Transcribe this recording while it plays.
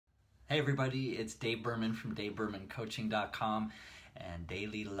Hey everybody, it's Dave Berman from DaveBermanCoaching.com and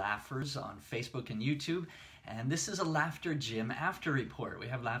Daily Laughers on Facebook and YouTube. And this is a Laughter Gym After Report. We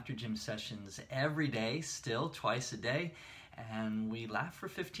have Laughter Gym sessions every day, still twice a day. And we laugh for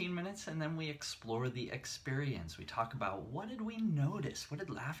 15 minutes and then we explore the experience. We talk about what did we notice? What did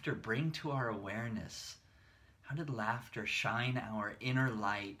laughter bring to our awareness? How did laughter shine our inner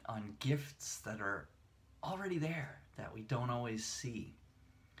light on gifts that are already there that we don't always see?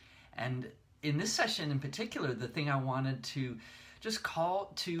 And in this session in particular, the thing I wanted to just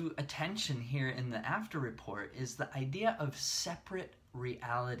call to attention here in the after report is the idea of separate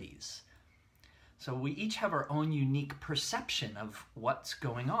realities. So we each have our own unique perception of what's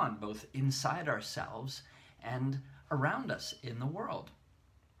going on, both inside ourselves and around us in the world.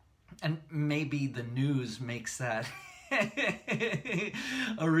 And maybe the news makes that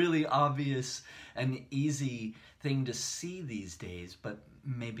a really obvious and easy thing to see these days, but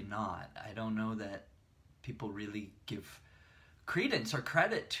maybe not. I don't know that people really give credence or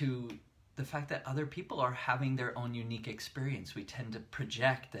credit to the fact that other people are having their own unique experience. We tend to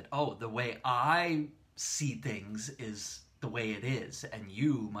project that, oh, the way I see things is the way it is, and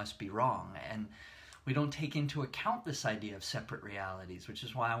you must be wrong. And we don't take into account this idea of separate realities, which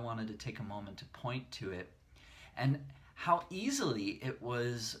is why I wanted to take a moment to point to it and how easily it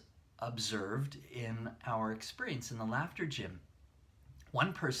was observed in our experience in the Laughter Gym.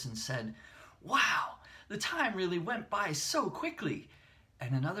 One person said, "Wow, the time really went by so quickly."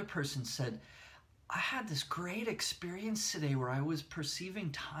 And another person said, "I had this great experience today where I was perceiving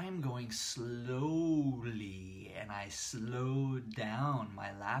time going slowly and I slowed down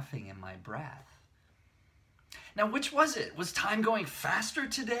my laughing and my breath." Now, which was it? Was time going faster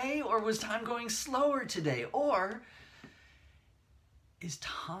today or was time going slower today? Or is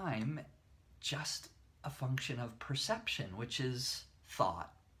time just a function of perception, which is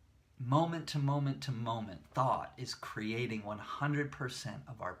thought? Moment to moment to moment, thought is creating 100%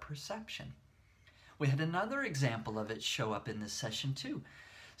 of our perception. We had another example of it show up in this session too.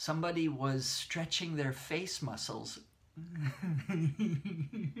 Somebody was stretching their face muscles,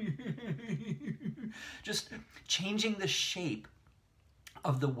 just changing the shape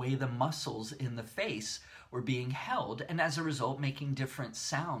of the way the muscles in the face were being held, and as a result making different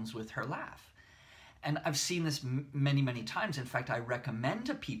sounds with her laugh. And I've seen this many, many times. In fact, I recommend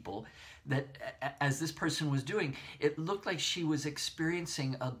to people that as this person was doing, it looked like she was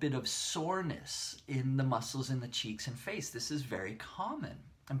experiencing a bit of soreness in the muscles in the cheeks and face. This is very common.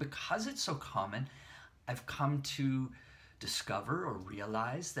 And because it's so common, I've come to discover or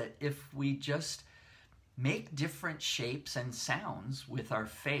realize that if we just make different shapes and sounds with our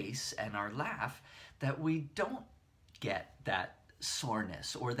face and our laugh, that we don't get that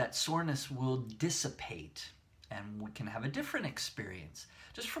soreness, or that soreness will dissipate and we can have a different experience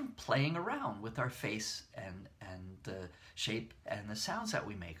just from playing around with our face and the shape and the sounds that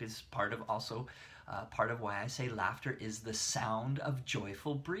we make. It's part of also part of why I say laughter is the sound of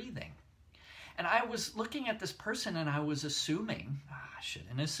joyful breathing. And I was looking at this person and I was assuming, I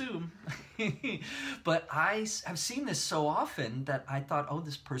shouldn't assume, but I have seen this so often that I thought, oh,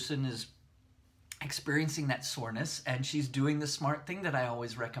 this person is experiencing that soreness and she's doing the smart thing that I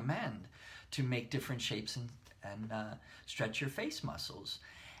always recommend, to make different shapes and stretch your face muscles.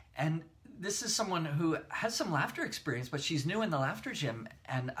 And this is someone who has some laughter experience, but she's new in the Laughter Gym,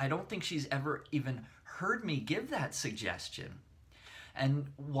 and I don't think she's ever even heard me give that suggestion.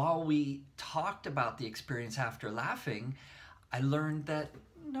 And while we talked about the experience after laughing, I learned that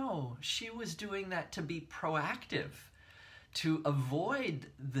no, she was doing that to be proactive, to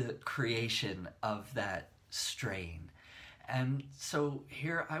avoid the creation of that strain. And so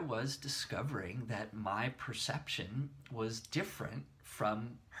here I was discovering that my perception was different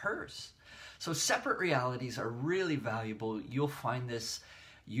from hers. So separate realities are really valuable. You'll find this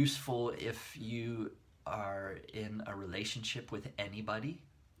useful if you are in a relationship with anybody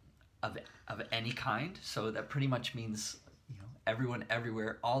of any kind. So that pretty much means, everyone,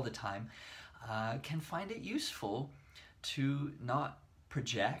 everywhere, all the time, can find it useful to not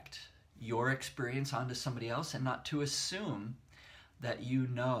project your experience onto somebody else and not to assume that you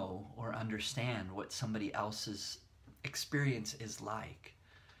know or understand what somebody else's experience is like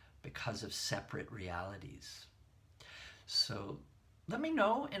because of separate realities. So let me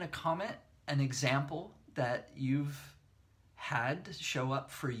know in a comment an example that you've had show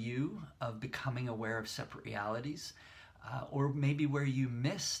up for you of becoming aware of separate realities, or maybe where you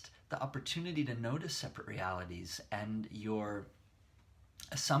missed the opportunity to notice separate realities and your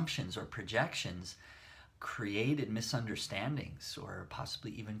assumptions or projections created misunderstandings or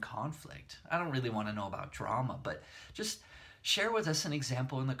possibly even conflict. I don't really want to know about drama, but just Share with us an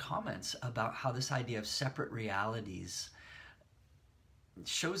example in the comments about how this idea of separate realities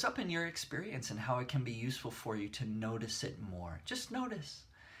shows up in your experience and how it can be useful for you to notice it more. Just notice.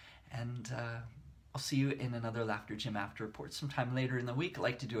 And I'll see you in another Laughter Gym After Report sometime later in the week. I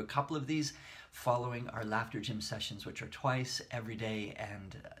like to do a couple of these following our Laughter Gym sessions, which are twice every day,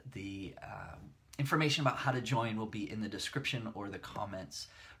 and the information about how to join will be in the description or the comments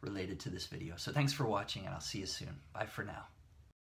related to this video. So thanks for watching, and I'll see you soon. Bye for now.